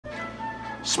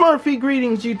Smurfy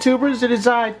greetings, YouTubers. It is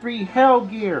I3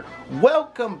 Hellgear.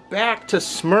 Welcome back to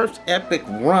Smurfs Epic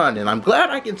Run, and I'm glad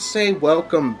I can say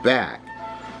welcome back.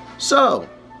 So,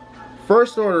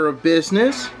 first order of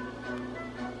business.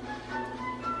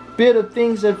 Bit of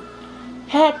things have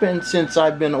happened since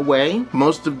I've been away.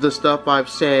 Most of the stuff I've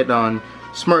said on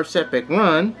Smurfs Epic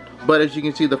Run, but as you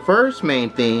can see, the first main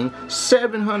thing,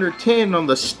 710 on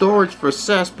the storage for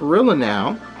Sarsaparilla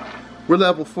now. We're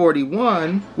level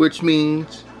 41, which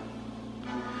means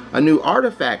a new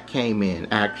artifact came in,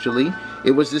 actually.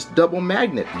 It was this double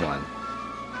magnet one,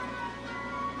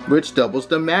 which doubles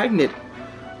the magnet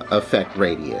effect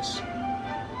radius.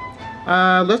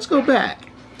 Let's go back.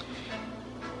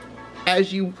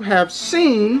 As you have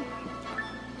seen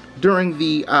during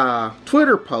the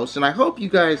Twitter post, and I hope you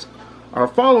guys are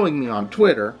following me on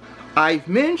Twitter, I've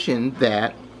mentioned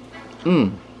that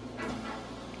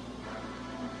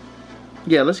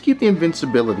yeah, let's keep the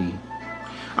invincibility.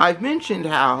 I've mentioned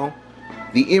how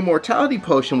the immortality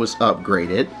potion was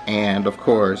upgraded, and of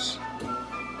course,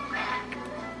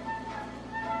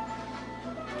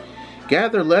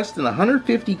 gather less than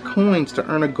 150 coins to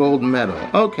earn a gold medal.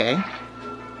 Okay.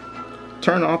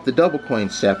 Turn off the double coin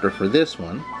scepter for this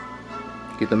one.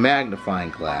 Get the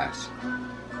magnifying glass.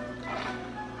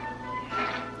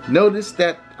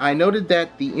 I noted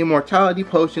that the immortality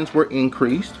potions were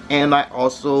increased, and I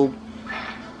also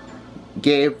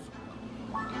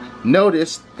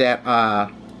noticed that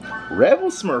Rebel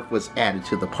Smurf was added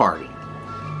to the party.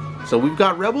 So we've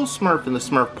got Rebel Smurf in the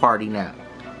Smurf party now.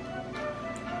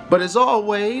 But as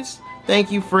always, thank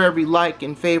you for every like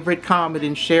and favorite, comment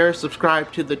and share,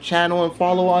 subscribe to the channel and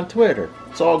follow on Twitter.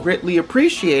 It's all greatly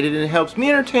appreciated and it helps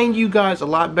me entertain you guys a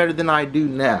lot better than I do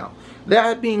now.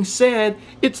 That being said,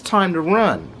 it's time to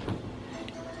run.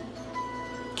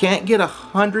 Can't get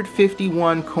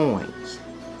 151 coins.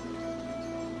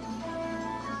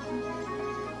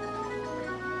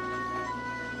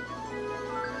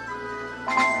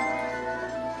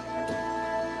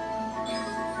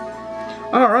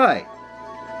 Alright.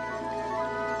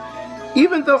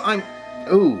 Even though I'm...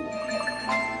 Ooh.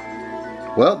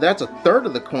 Well, that's a third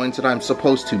of the coins that I'm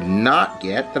supposed to not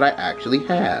get that I actually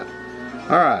have.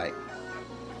 Alright.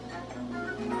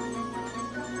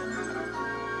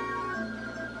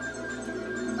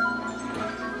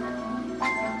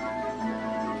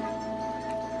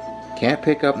 Can't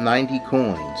pick up 90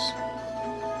 coins.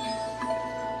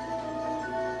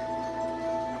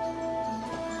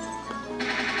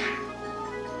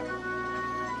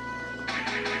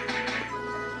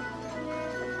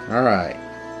 Alright.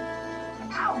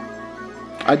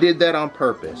 I did that on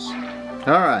purpose.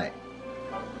 Alright.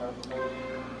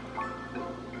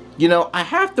 You know, I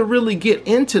have to really get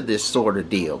into this sort of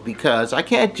deal because I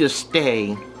can't just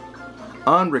stay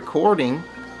on recording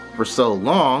for so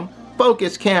long.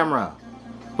 Focus, camera.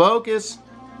 Focus.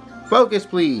 Focus,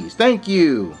 please. Thank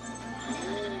you.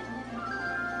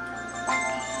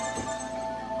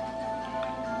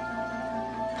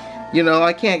 You know,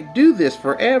 I can't do this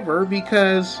forever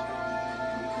because,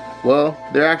 well,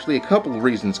 there are actually a couple of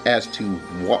reasons as to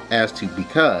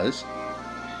because.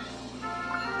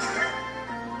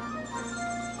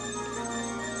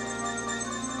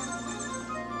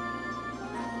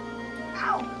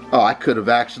 Oh, I could have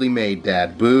actually made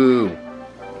that. Boo.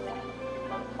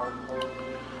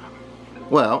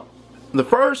 Well, the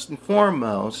first and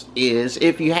foremost is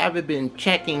if you haven't been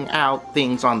checking out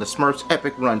things on the Smurfs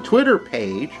Epic Run Twitter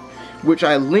page, which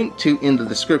I linked to in the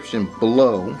description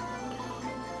below,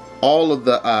 all of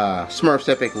the Smurfs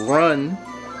Epic Run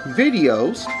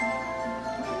videos,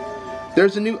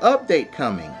 there's a new update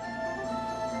coming.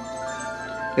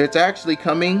 It's actually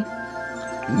coming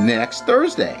next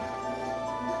Thursday.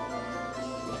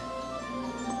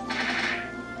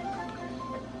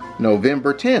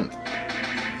 November 10th.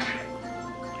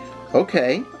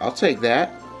 Okay, I'll take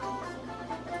that.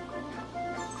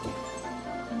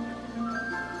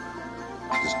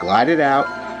 Just glide it out.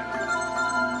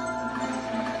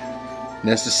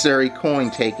 Necessary coin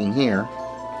taking here.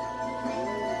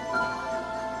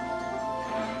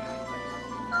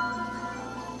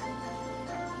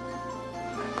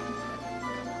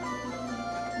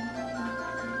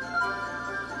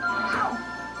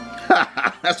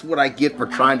 That's what I get for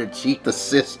trying to cheat the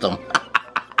system.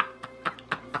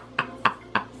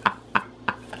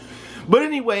 But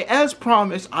anyway, as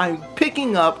promised, I'm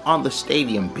picking up on the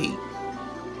stadium beat.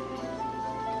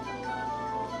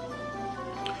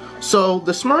 So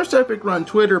the Smurfs Epic Run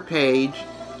Twitter page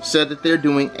said that they're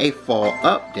doing a fall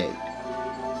update.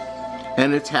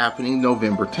 And it's happening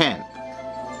November 10th.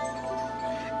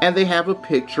 And they have a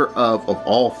picture of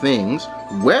all things,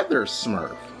 Weather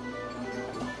Smurf.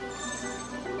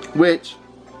 Which,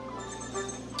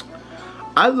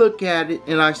 I look at it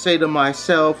and I say to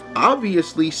myself,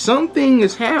 obviously something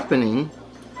is happening.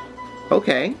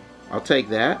 Okay, I'll take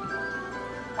that.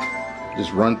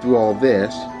 Just run through all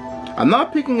this. I'm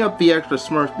not picking up the extra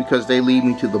Smurfs because they lead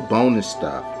me to the bonus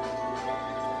stuff.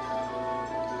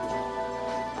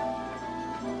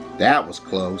 That was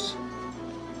close.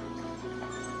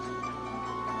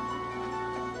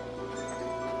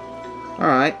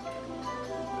 Alright.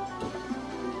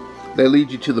 They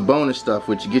lead you to the bonus stuff,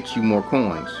 which gets you more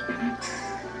coins.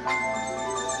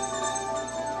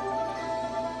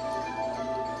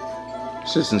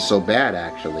 This isn't so bad,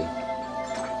 actually.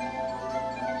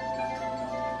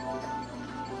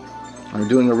 I'm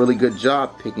doing a really good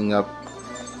job picking up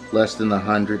less than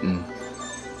 100 and...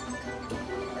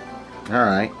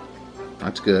 Alright.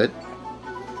 That's good.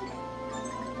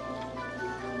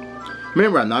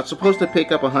 Remember, I'm not supposed to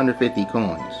pick up 150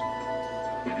 coins.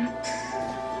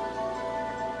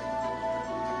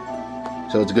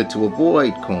 So it's good to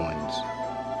avoid coins.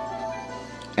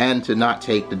 And to not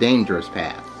take the dangerous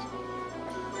path.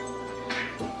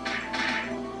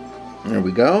 There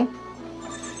we go.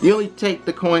 You only take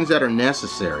the coins that are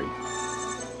necessary.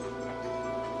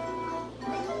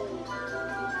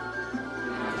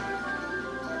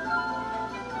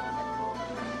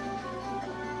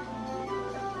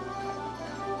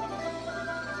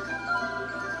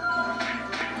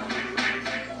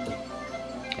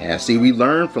 Yeah, see, we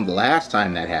learned from the last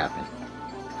time that happened.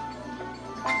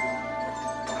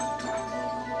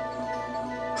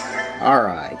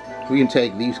 Alright, we can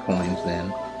take these coins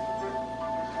then.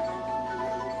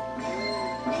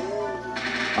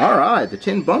 Alright, the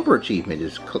 10 bumper achievement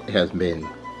has been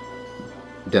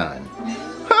done.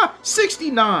 Ha!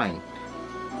 69!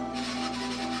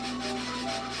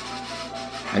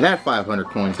 And that 500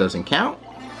 coins doesn't count.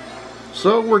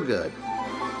 So we're good.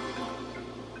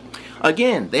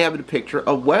 Again, they have a picture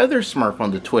of Weather Smurf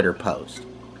on the Twitter post.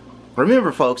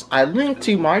 Remember, folks, I linked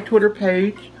to my Twitter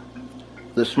page,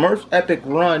 the Smurfs Epic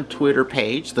Run Twitter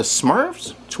page, the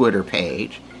Smurfs Twitter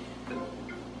page,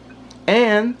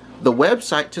 and the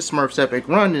website to Smurfs Epic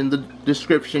Run in the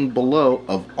description below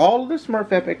of all of the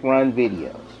Smurf Epic Run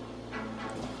videos.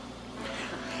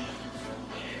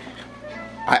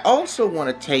 I also want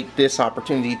to take this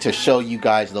opportunity to show you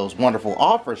guys those wonderful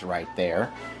offers right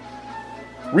there.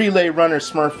 Relay Runner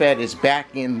Smurfette is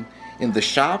back in the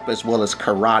shop, as well as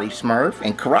Karate Smurf.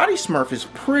 And Karate Smurf is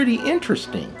pretty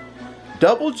interesting.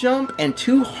 Double jump and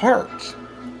 2 hearts.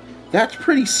 That's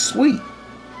pretty sweet.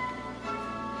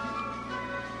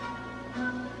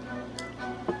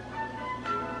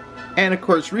 And of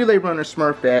course, Relay Runner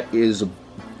Smurfette is,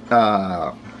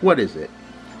 what is it?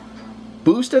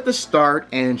 Boost at the start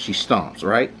and she stomps,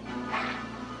 right?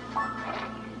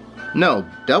 No,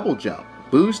 double jump.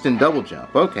 Boost and double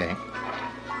jump. Okay.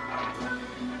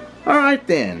 Alright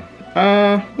then.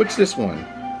 What's this one?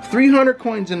 300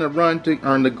 coins in a run to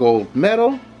earn the gold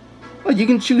medal. Oh, you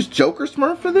can choose Joker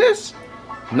Smurf for this?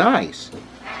 Nice.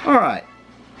 Alright.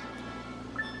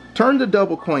 Turn the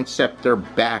double coin scepter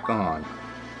back on.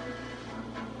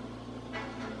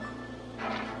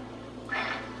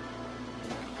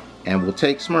 And we'll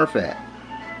take Smurfette.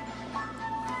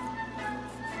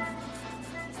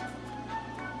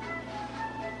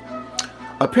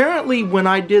 Apparently, when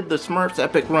I did the Smurfs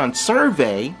Epic Run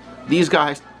survey, these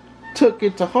guys took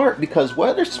it to heart because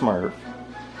Weather Smurf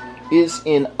is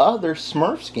in other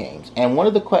Smurfs games. And one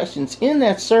of the questions in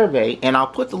that survey, and I'll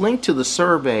put the link to the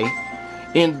survey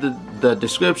in the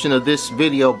description of this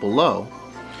video below,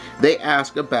 they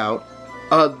ask about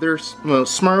other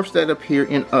Smurfs that appear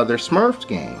in other Smurfs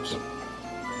games.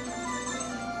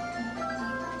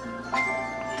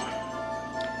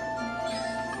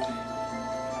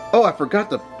 Oh, I forgot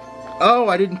the... Oh,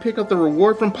 I didn't pick up the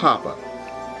reward from Papa.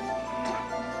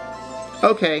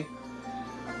 Okay,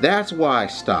 that's why I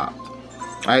stopped.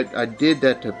 I did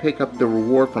that to pick up the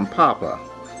reward from Papa.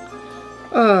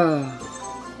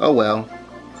 Oh well.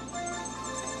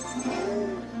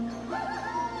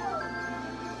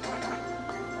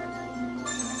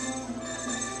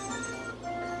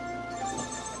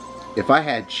 If I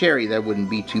had Cherry, that wouldn't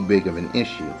be too big of an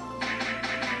issue.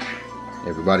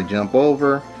 Everybody jump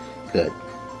over. Good.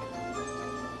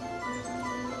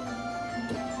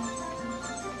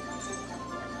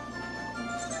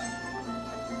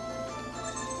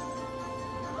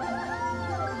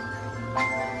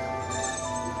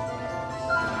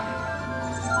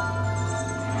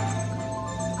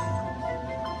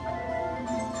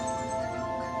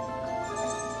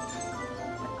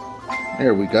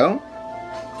 There we go.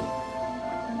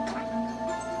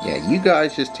 Yeah, you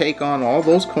guys just take on all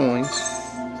those coins.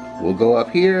 We'll go up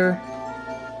here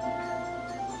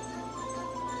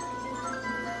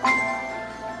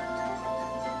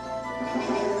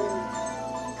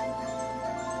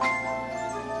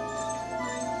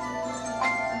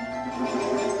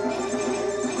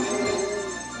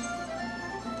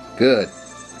Good.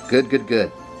 Good, good,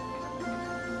 good.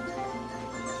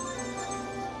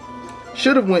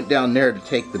 Should have went down there to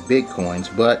take the big coins,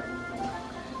 but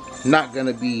not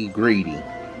gonna be greedy.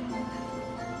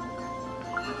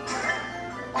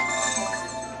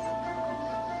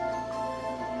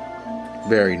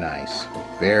 Very nice.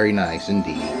 Very nice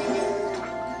indeed.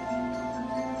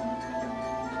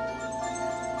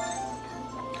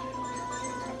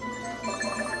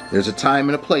 There's a time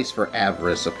and a place for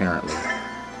avarice, apparently.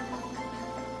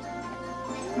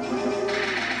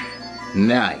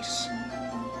 Nice.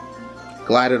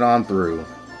 Glided on through.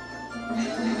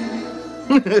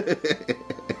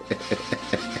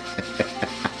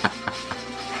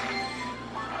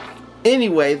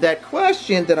 Anyway, that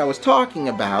question that I was talking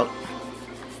about,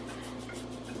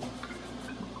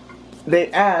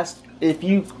 they asked if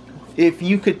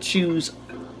you could choose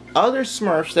other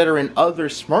Smurfs that are in other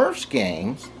Smurfs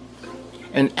games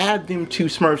and add them to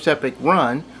Smurfs Epic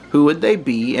Run, who would they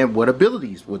be and what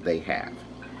abilities would they have?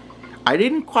 I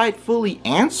didn't quite fully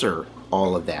answer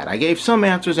all of that. I gave some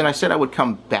answers and I said I would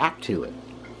come back to it.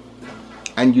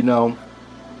 And you know,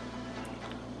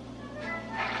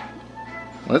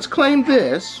 let's claim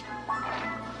this.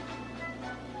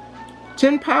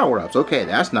 10 power-ups. Okay,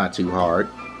 that's not too hard.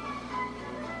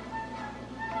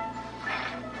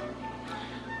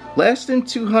 Less than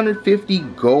 250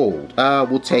 gold.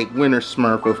 We'll take Winter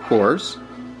Smurf, of course.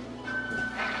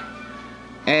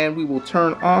 And we will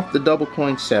turn off the double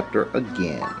coin scepter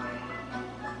again.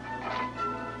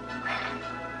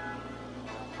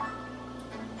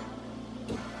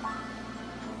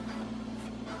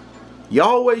 You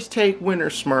always take Winter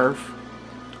Smurf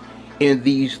in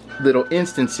these little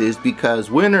instances because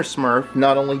Winter Smurf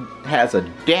not only has a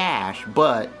dash,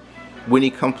 but when he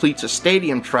completes a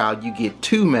stadium trial, you get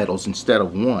 2 medals instead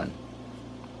of 1.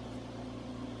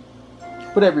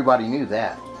 But everybody knew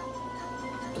that.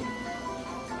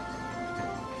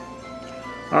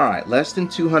 Alright, less than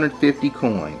 250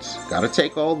 coins. Gotta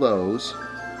take all those.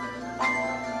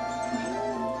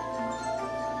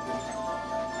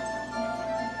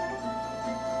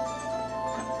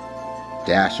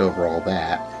 Dash over all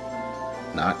that.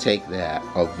 Not take that.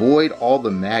 Avoid all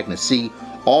the magnets. See,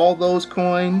 all those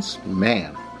coins,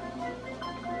 man.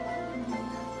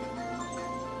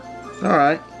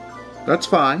 Alright, that's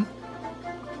fine.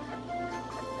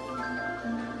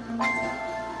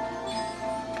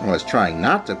 I was trying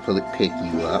not to pick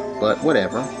you up, but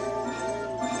whatever.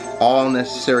 All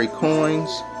necessary coins.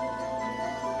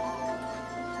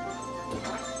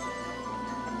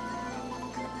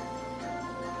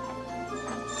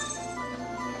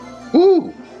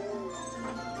 Ooh!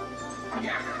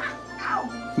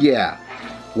 Yeah,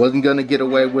 wasn't gonna get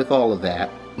away with all of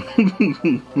that.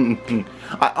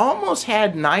 I almost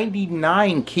had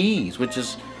 99 keys, which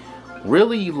is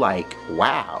really like,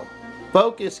 wow.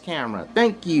 Focus camera,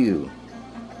 thank you.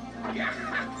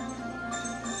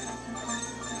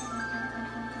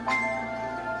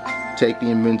 Take the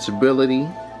invincibility.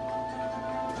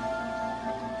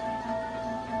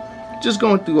 Just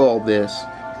going through all this.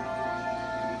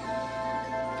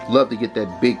 Love to get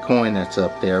that big coin that's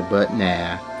up there, but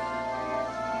nah.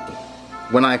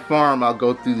 When I farm, I'll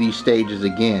go through these stages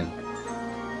again.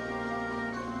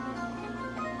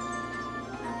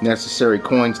 Necessary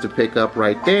coins to pick up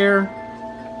right there.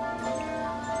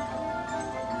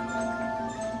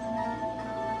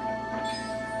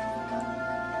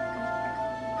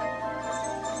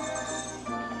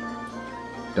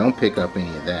 Don't pick up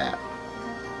any of that.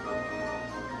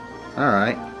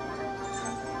 Alright.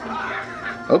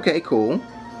 Okay, cool.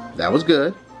 That was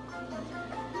good.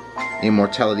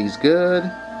 Immortality's good.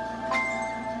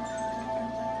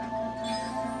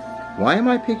 Why am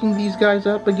I picking these guys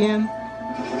up again?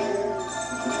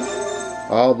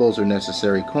 All those are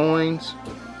necessary coins.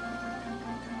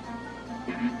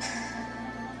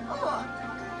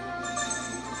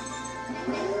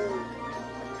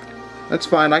 That's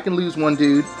fine, I can lose one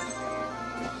dude.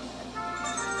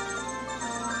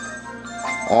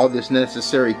 All this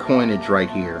necessary coinage right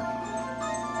here.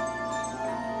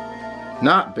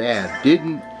 Not bad.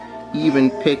 Didn't even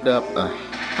pick up a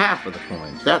half of the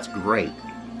coins. That's great.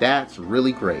 That's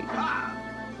really great.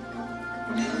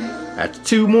 That's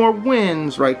 2 more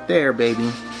wins right there,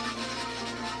 baby.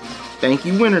 Thank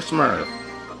you, Winter Smurf.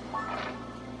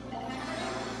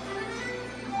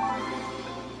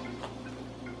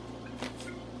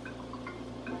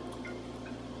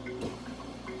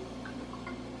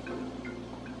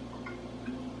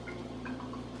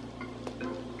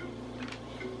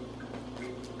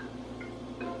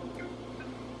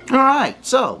 Alright,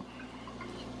 so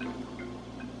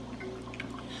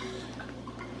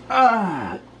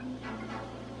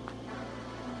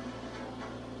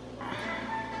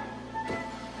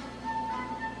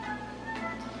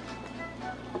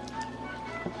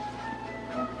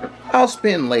I'll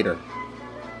spin later.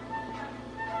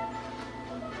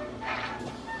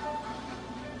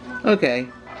 Okay,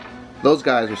 those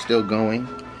guys are still going.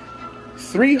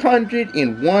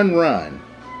 301 run.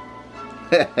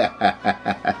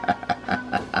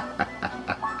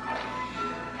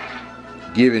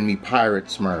 Giving me Pirate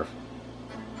Smurf.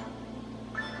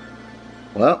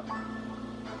 Well,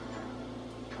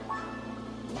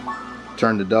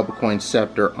 turn the double coin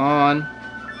scepter on,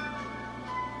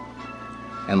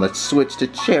 and let's switch to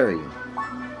Cherry.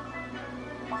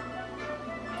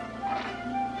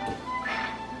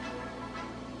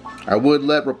 I would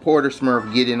let Reporter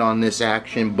Smurf get in on this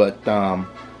action, but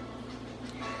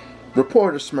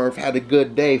Reporter Smurf had a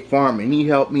good day farming. He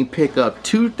helped me pick up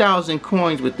 2,000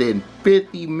 coins within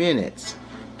 50 minutes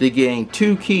to gain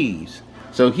 2 keys.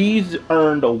 So he's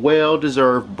earned a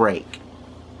well-deserved break.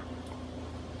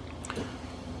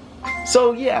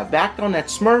 So yeah, back on that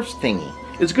Smurfs thingy.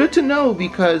 It's good to know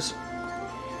because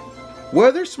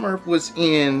whether Smurf was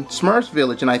in Smurfs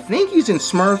Village, and I think he's in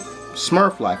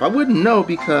Smurf Life. I wouldn't know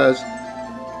because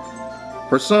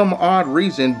for some odd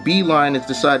reason Beeline has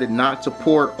decided not to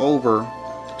port over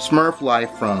Smurf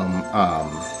Life from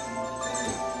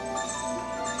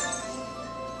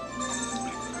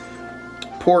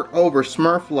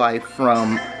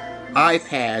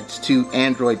iPads to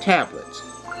Android tablets.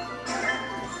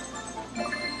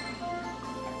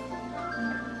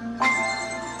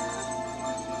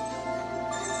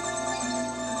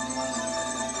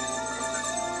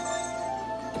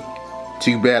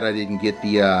 Too bad I didn't get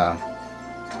the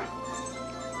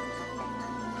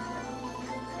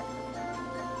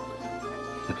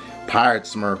Pirate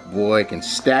Smurf boy can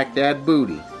stack that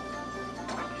booty.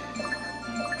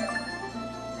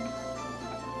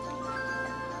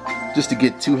 Just to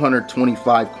get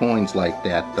 225 coins like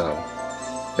that though.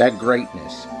 That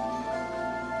greatness.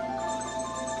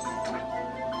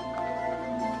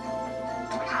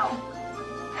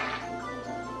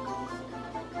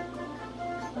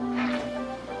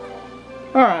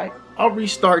 Alright, I'll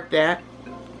restart that.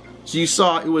 So you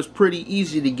saw it was pretty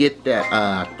easy to get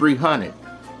that 300.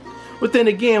 But then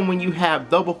again, when you have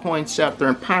double coin scepter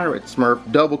and Pirate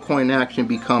Smurf, double coin action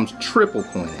becomes triple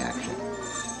coin action.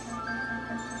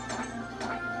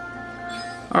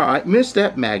 Alright, missed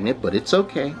that magnet, but it's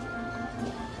okay.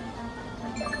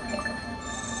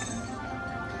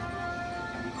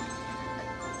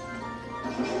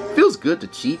 Feels good to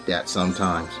cheat that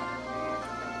sometimes.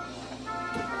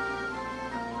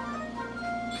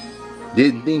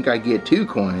 Didn't think I'd get 2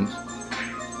 coins.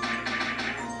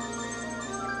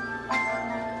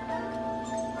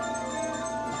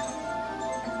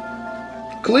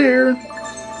 Clear.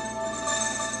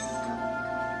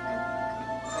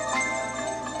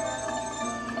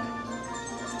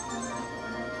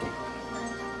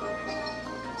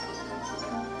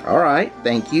 All right,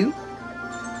 thank you.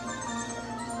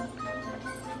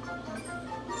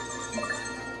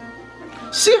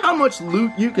 See how much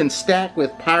loot you can stack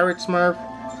with Pirate Smurf?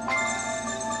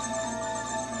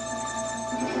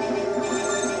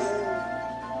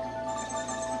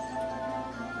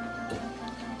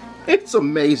 It's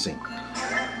amazing.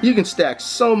 You can stack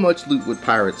so much loot with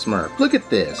Pirate Smurf. Look at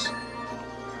this.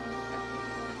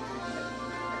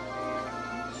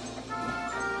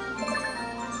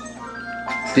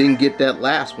 Didn't get that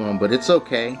last one, but it's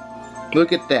okay.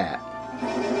 Look at that.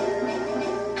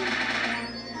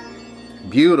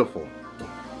 Beautiful.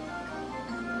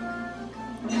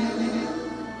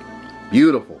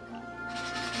 Beautiful.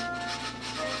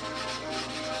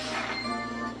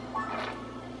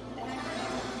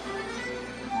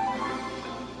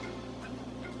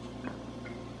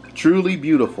 Truly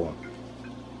beautiful.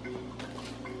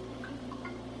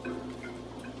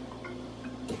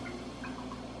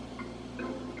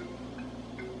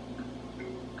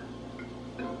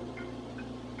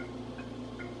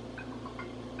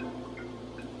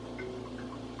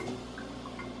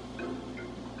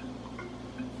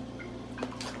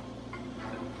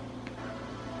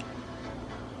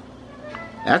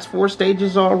 That's 4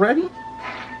 stages already?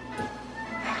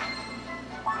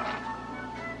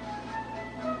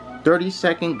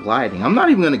 30-second gliding. I'm not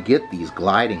even going to get these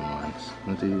gliding ones.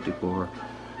 1, 2, 3, 4.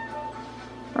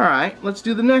 Alright, let's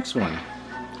do the next one.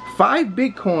 5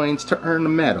 big coins to earn a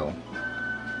medal.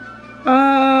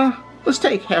 Let's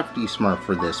take Hefty Smurf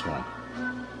for this one.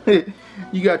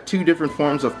 You got 2 different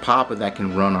forms of Papa that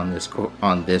can run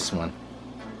on this one.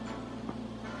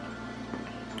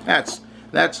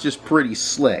 That's just pretty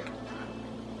slick.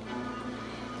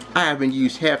 I haven't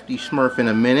used Hefty Smurf in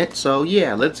a minute, so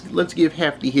yeah, let's give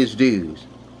Hefty his dues.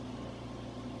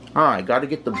 Alright, gotta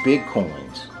get the big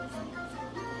coins.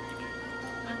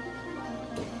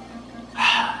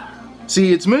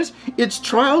 See, it's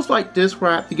trials like this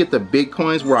where I have to get the big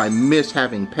coins where I miss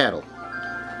having pedal.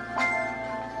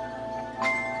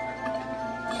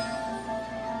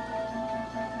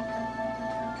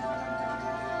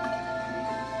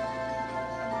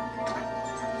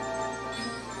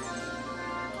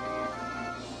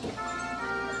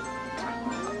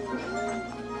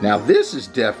 Now this is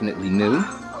definitely new.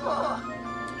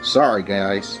 Sorry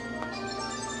guys.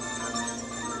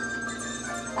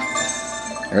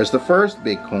 There's the first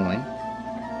big coin.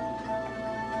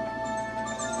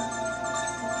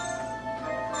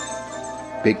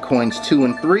 Big coins 2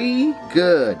 and 3.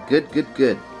 Good, good, good,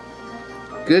 good.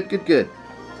 Good, good, good.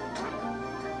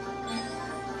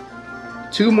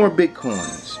 2 more big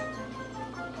coins.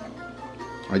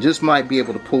 I just might be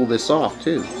able to pull this off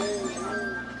too.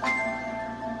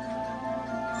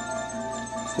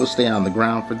 We'll stay on the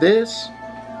ground for this.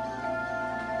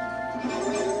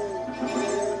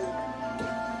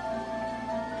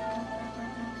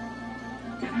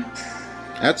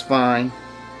 That's fine.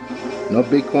 No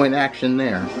big coin action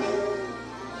there.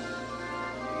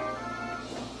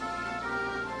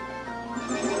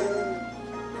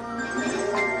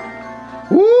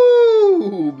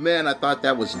 Woo! Man, I thought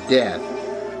that was death.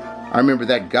 I remember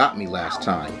that got me last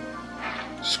time.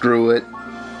 Screw it.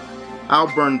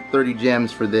 I'll burn 30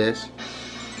 gems for this.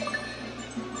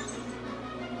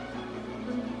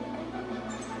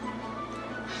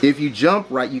 If you jump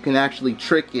right, you can actually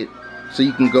trick it so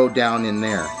you can go down in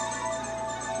there.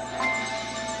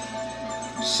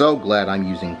 So glad I'm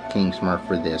using King Smurf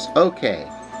for this. Okay.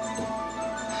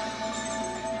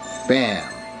 Bam.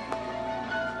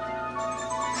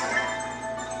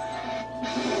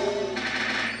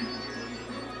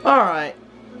 Alright.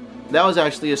 That was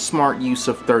actually a smart use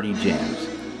of 30 gems.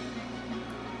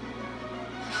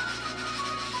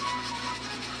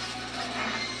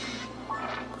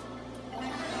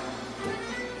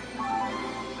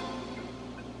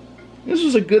 This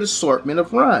was a good assortment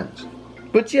of runs.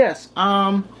 But yes,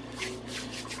 I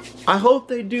hope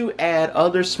they do add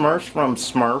other Smurfs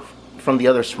from the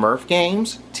other Smurf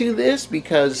games to this,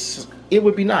 because it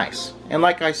would be nice. And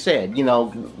like I said, you know,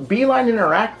 Beeline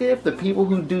Interactive, the people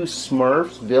who do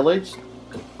Smurfs Village,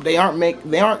 they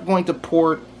aren't going to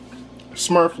port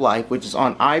Smurf Life, which is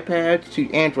on iPads, to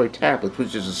Android tablets,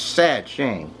 which is a sad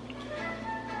shame.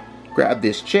 Grab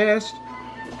this chest.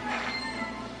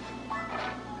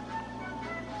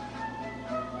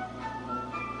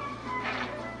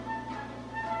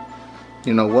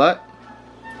 You know what?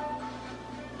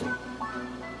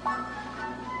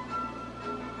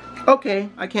 Okay,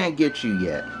 I can't get you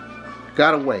yet.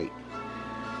 Gotta wait.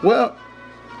 Well,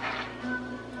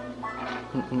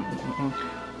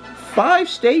 5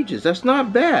 stages, that's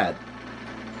not bad.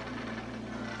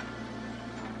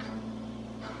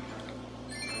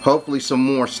 Hopefully some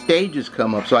more stages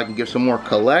come up so I can get some more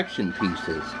collection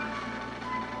pieces.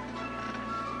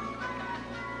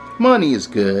 Money is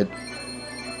good.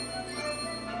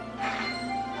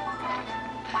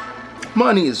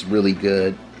 Money is really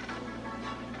good.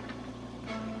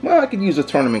 Well, I could use a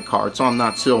tournament card, so I'm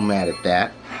not so mad at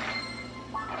that.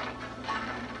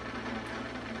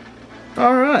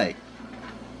 Alright.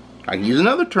 I can use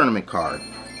another tournament card.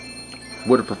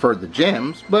 Would have preferred the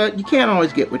gems, but you can't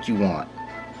always get what you want.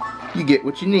 You get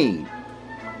what you need.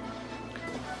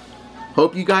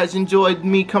 Hope you guys enjoyed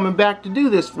me coming back to do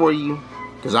this for you,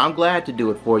 because I'm glad to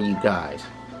do it for you guys.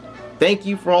 Thank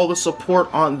you for all the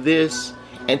support on this.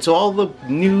 And to all the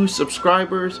new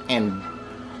subscribers and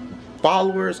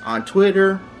followers on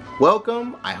Twitter,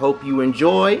 welcome. I hope you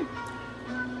enjoy.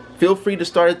 Feel free to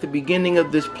start at the beginning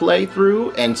of this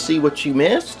playthrough and see what you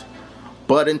missed.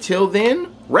 But until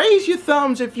then, raise your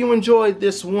thumbs if you enjoyed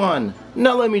this one.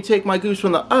 Now let me take my goose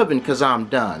from the oven because I'm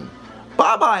done.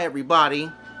 Bye-bye,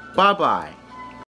 everybody. Bye-bye.